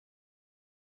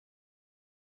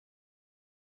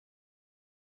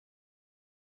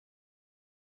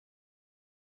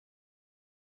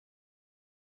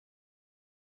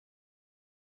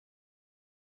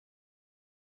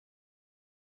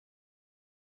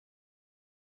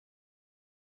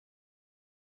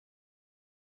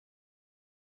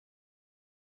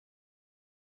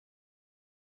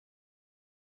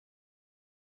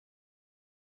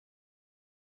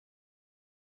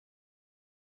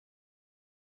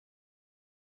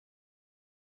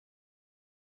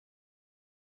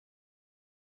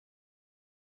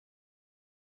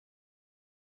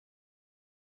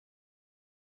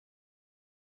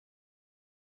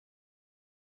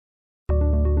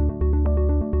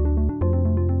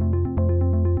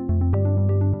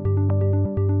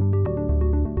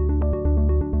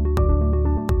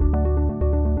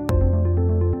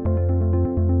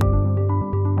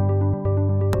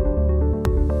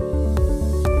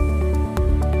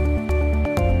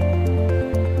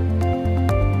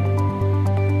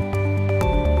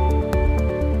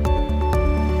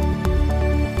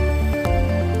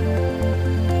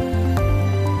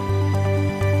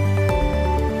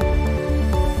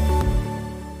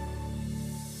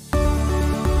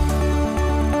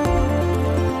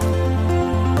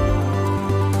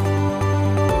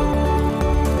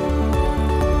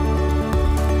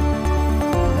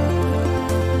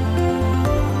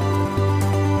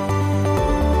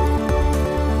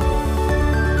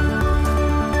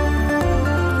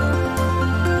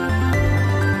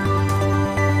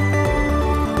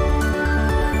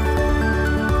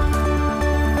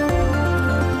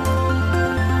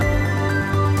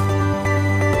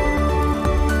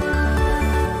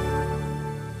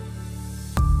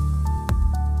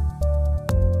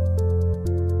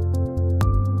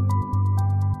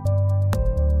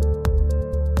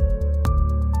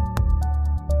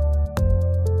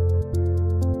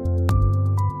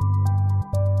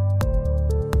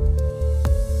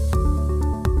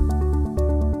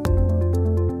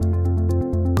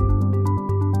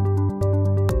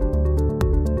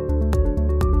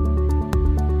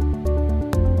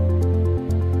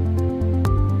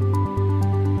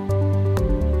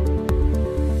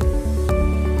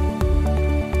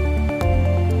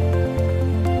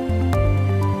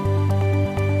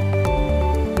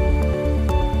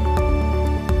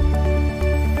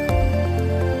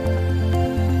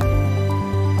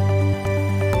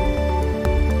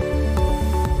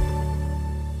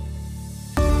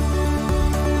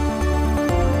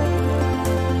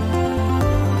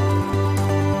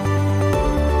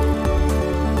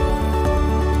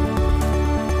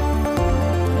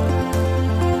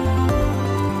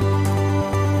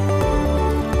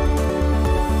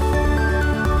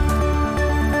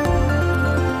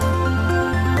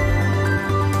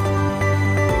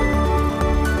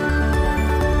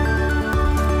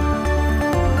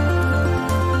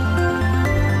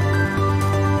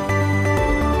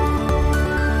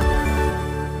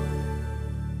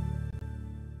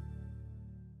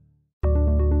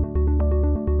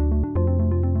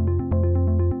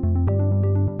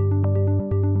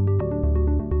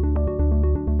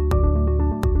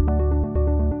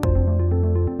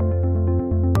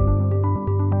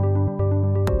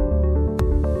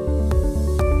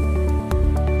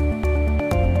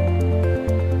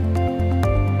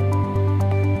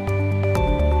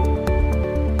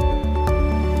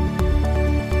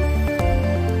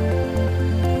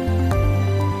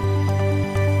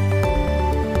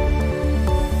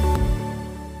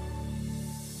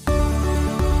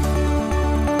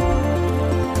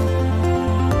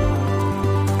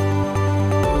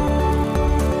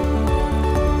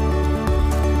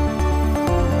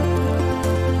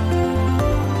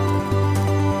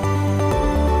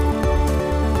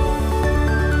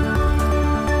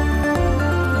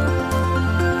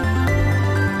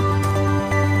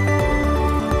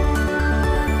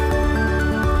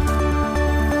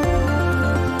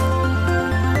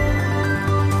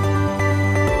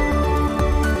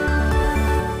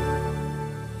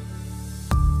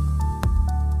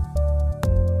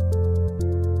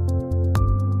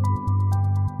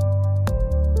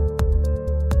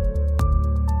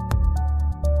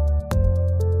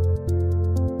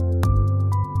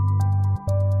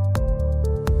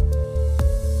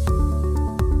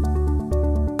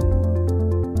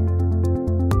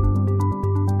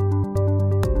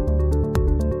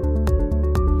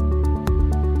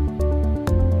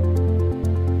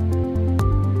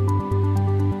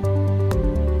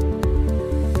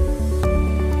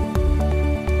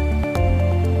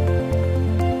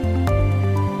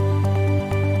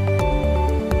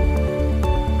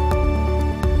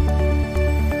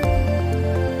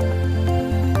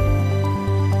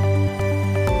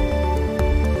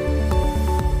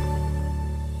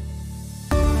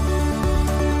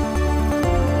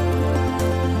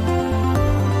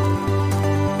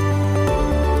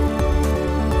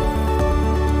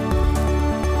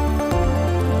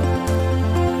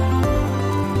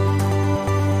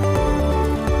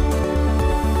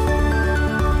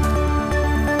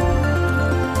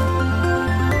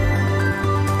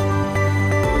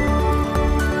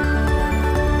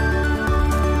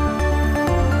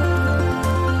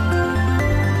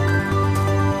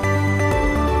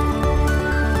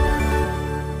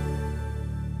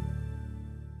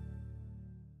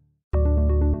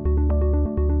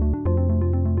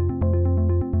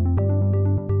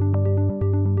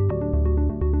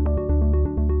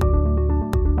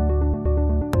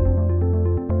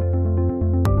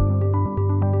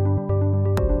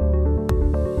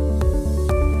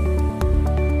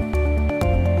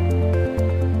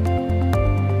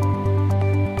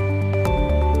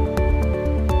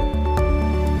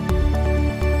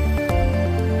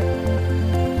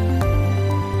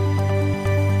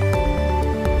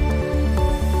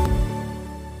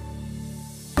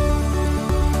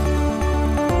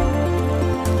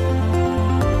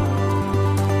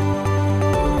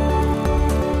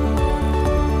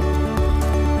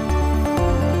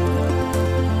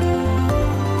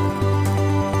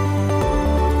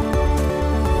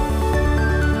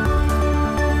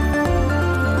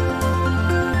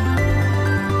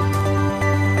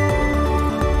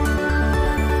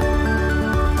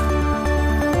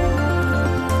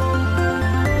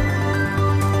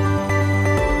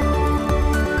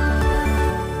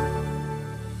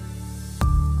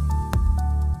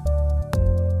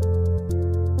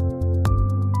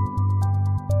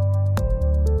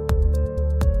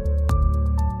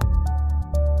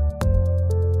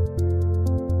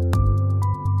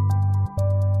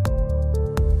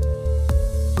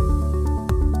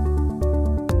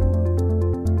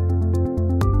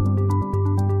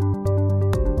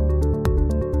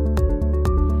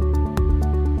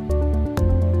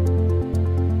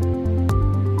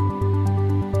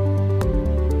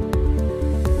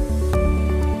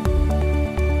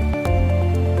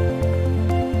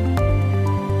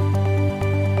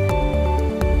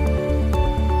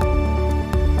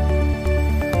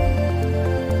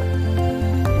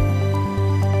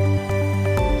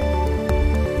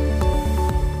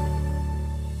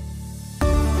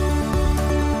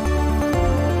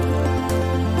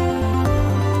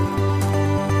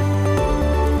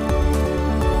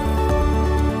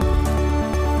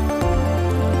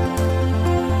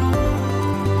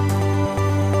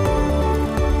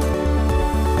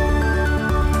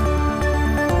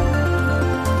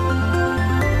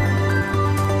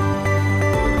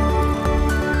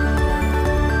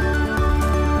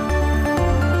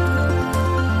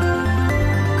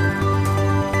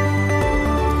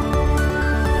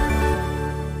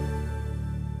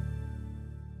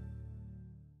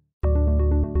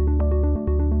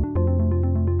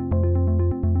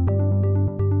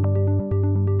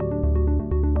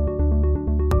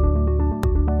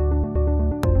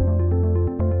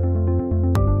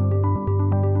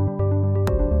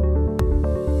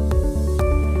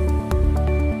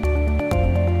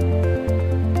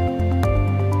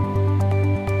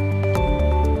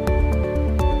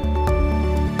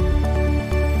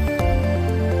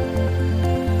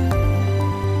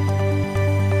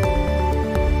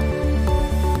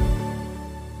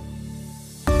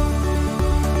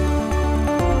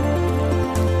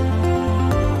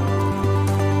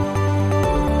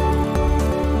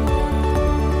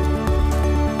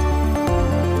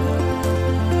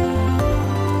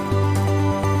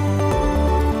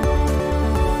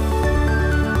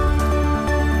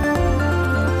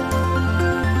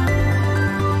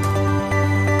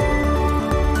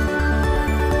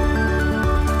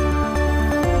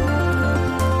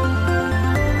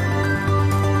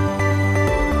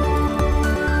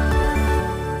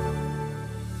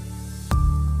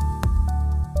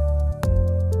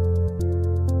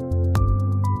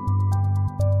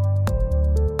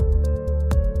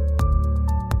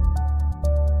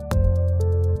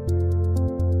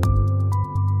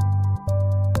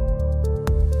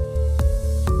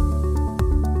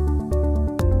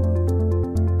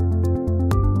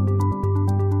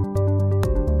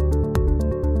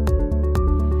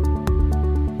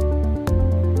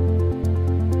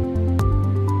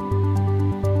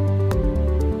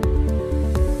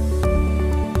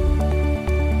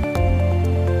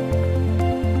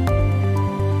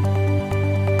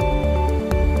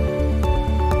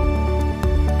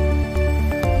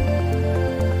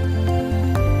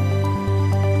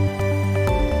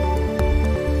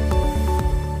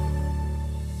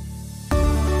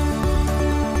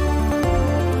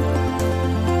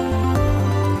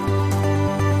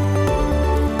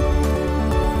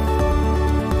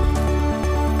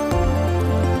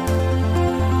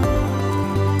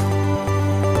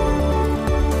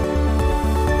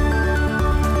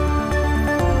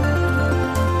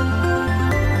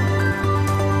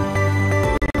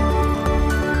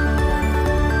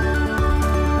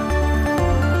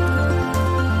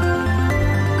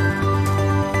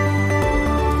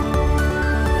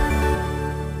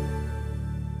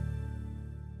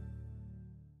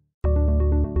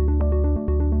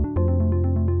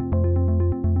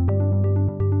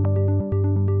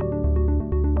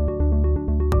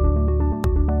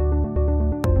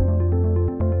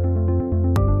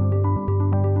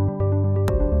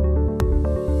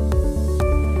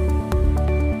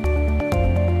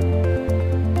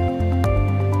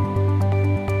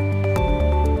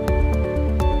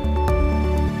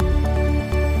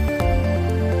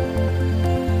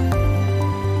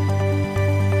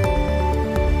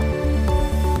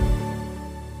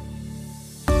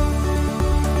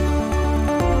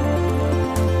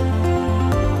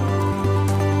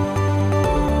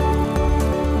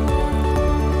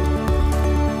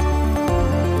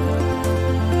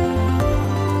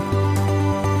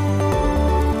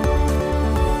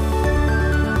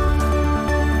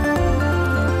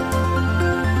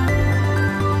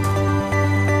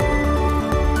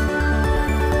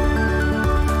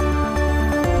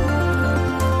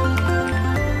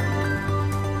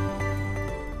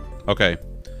Okay.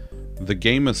 The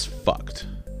game is fucked.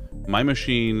 My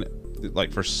machine,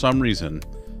 like, for some reason,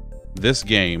 this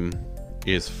game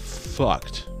is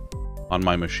fucked on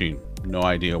my machine. No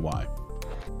idea why.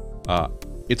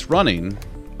 It's running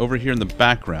over here in the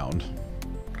background.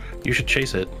 You should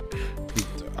chase it.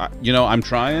 You know, I'm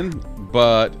trying,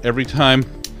 but every time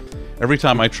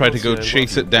I try to go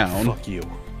chase it down... Fuck you.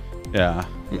 Yeah.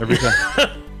 Every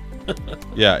time...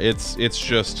 Yeah, it's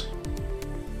just...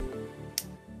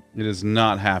 It is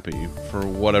not happy for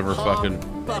whatever fucking...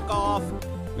 Fuck off!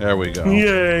 There we go.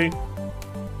 Yay!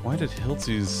 Why did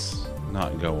Hiltzy's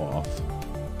not go off?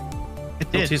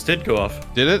 It did. Hiltzy's did go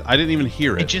off. Did it? I didn't even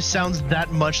hear it. It just sounds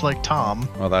that much like Tom.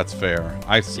 Well, that's fair.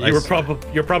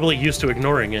 You're probably used to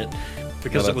ignoring it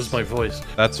because No, it was my voice.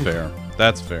 That's fair.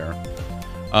 That's fair.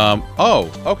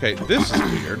 Oh, okay. This is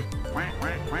weird.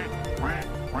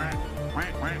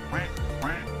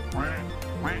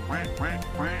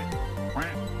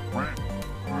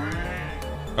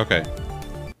 Okay.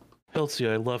 Hiltsy,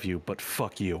 I love you, but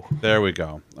fuck you. There we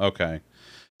go. Okay.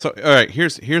 So, all right.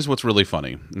 Here's what's really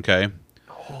funny. Okay.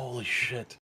 Holy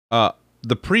shit. The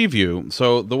preview.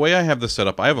 So the way I have this set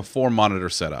up, I have a 4-monitor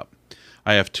setup.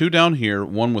 I have 2 down here,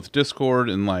 one with Discord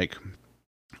and like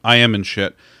IM and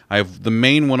shit. I have the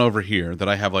main one over here that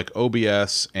I have like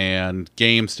OBS and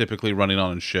games typically running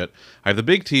on and shit. I have the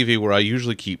big TV where I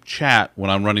usually keep chat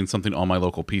when I'm running something on my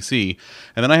local PC.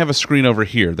 And then I have a screen over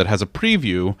here that has a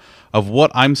preview of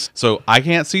what I'm... So I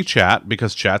can't see chat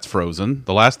because chat's frozen.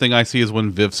 The last thing I see is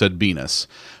when Viv said Venus.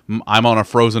 I'm on a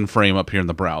frozen frame up here in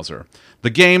the browser.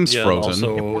 The game's frozen.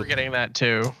 Also, We're getting that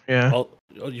too. Yeah.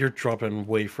 you're dropping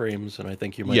way frames, and I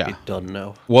think you might be done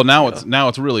now. Well, now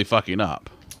it's really fucking up.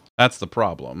 That's the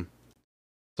problem.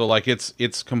 So like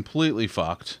it's completely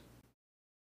fucked.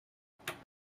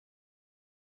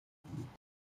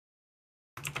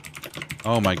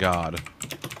 Oh my god.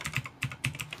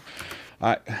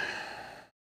 I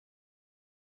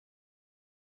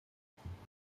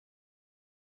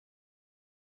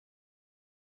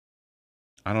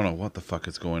don't know what the fuck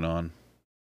is going on.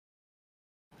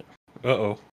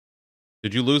 Uh-oh.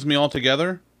 Did you lose me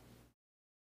altogether?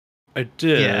 I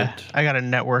did. Yeah, I got a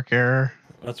network error.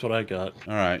 That's what I got.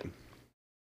 All right.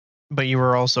 But you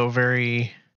were also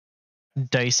very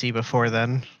dicey before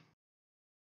then.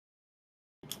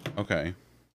 Okay.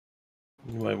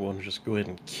 You might want to just go ahead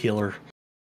and kill her.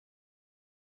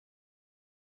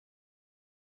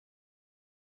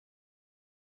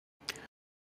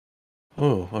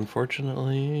 Oh,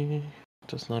 unfortunately, it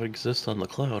does not exist on the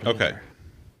cloud. Okay.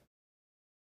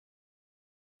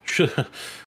 Either.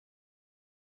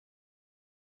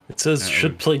 It says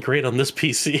should play great on this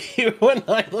PC when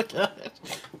I look at it.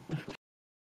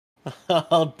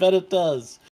 I'll bet it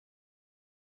does.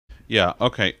 Yeah,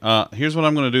 okay. Here's what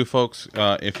I'm going to do, folks.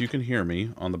 If you can hear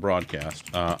me on the broadcast,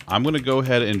 I'm going to go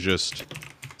ahead and just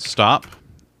stop.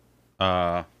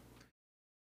 And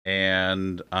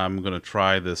I'm going to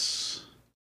try this.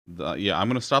 I'm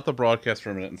going to stop the broadcast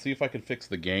for a minute and see if I can fix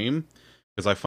the game. Because I